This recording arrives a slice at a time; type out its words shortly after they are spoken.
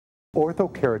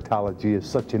Orthokeratology is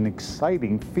such an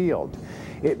exciting field.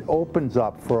 It opens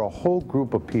up for a whole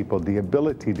group of people the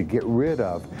ability to get rid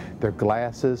of their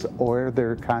glasses or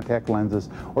their contact lenses,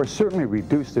 or certainly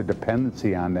reduce their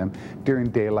dependency on them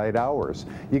during daylight hours.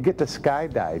 You get to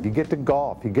skydive, you get to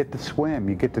golf, you get to swim,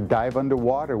 you get to dive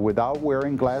underwater without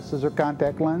wearing glasses or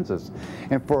contact lenses.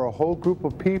 And for a whole group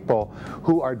of people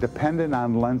who are dependent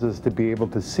on lenses to be able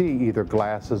to see either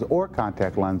glasses or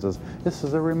contact lenses, this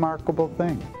is a remarkable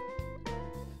thing.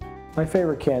 My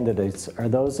favorite candidates are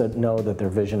those that know that their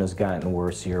vision has gotten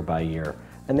worse year by year,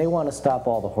 and they want to stop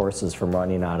all the horses from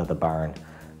running out of the barn.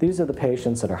 These are the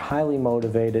patients that are highly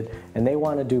motivated and they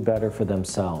want to do better for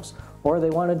themselves, or they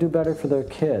want to do better for their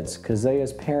kids because they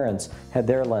as parents had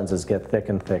their lenses get thick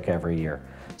and thick every year.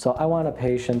 So I want a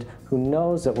patient who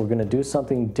knows that we're going to do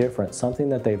something different, something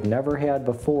that they've never had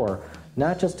before,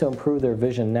 not just to improve their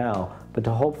vision now, but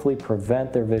to hopefully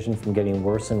prevent their vision from getting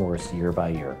worse and worse year by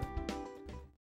year.